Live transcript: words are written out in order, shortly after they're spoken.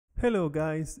Hello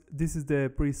guys, this is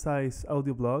the Precise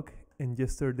audio blog, and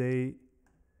yesterday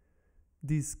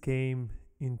this came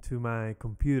into my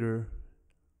computer.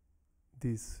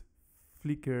 This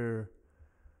flicker,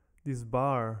 this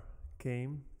bar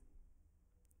came,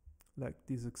 like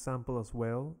this example as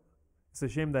well. It's a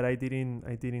shame that I didn't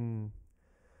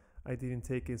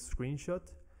take a screenshot,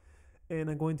 and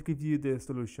I'm going to give you the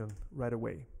solution right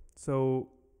away. So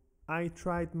I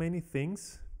tried many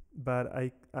things, but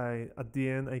I at the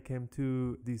end I came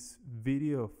to this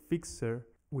video fixer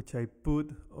which I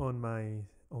put on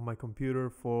my computer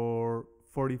for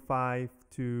 45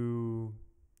 to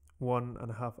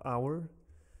 1.5 hours,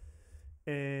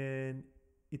 and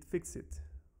it fixed it.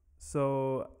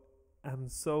 So I'm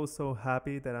so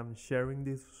happy that I'm sharing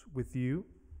this with you.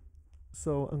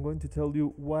 So I'm going to tell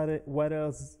you what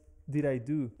else did I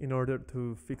do in order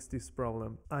to fix this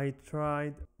problem. I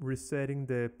tried resetting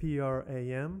the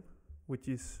PRAM, which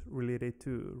is related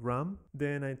to RAM.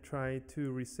 Then I tried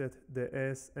to reset the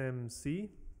SMC.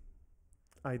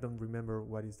 I don't remember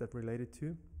what is that related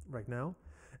to right now.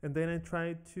 And then I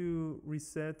tried to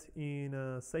reset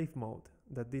in safe mode.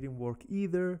 That didn't work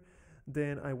either.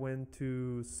 Then I went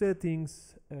to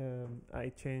settings. I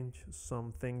changed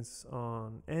some things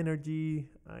on energy.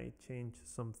 I changed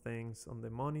some things on the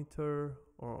monitor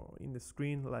or in the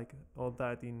screen, like all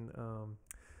that in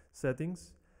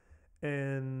settings,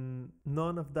 and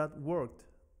none of that worked.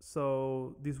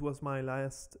 So this was my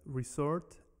last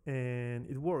resort, and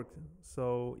it worked.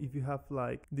 So if you have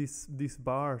like these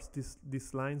bars,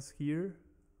 these lines here,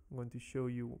 I'm going to show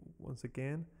you once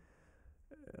again.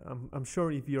 I'm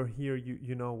sure if you're here,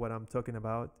 you know what I'm talking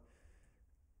about.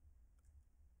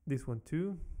 This one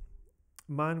too.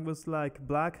 Mine was like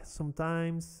black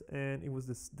sometimes, and it was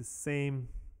the same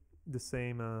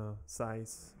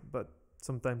size, but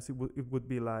sometimes it would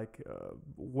be like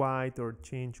white or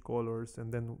change colors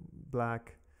and then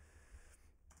black.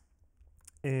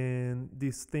 And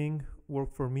this thing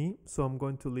worked for me, so I'm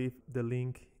going to leave the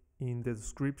link in the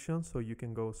description so you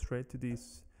can go straight to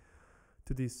this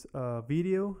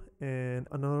video. And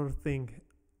another thing,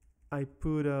 I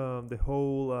put the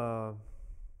whole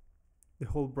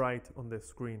bright on the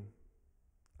screen.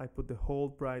 I put the whole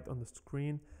bright on the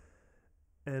screen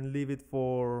and leave it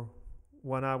for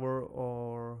 1 hour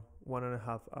or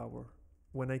 1.5 hours.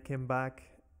 When I came back,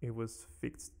 it was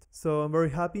fixed. So I'm very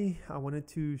happy. I wanted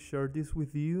to share this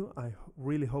with you. I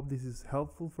really hope this is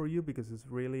helpful for you, because it's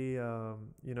really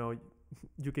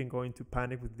you can go into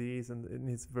panic with this, and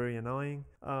it's very annoying.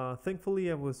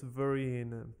 Thankfully, I was very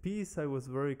in peace. I was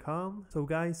very calm. So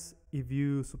guys, if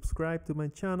you subscribe to my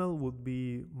channel, would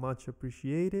be much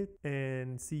appreciated,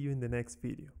 and see you in the next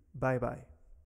video. Bye bye.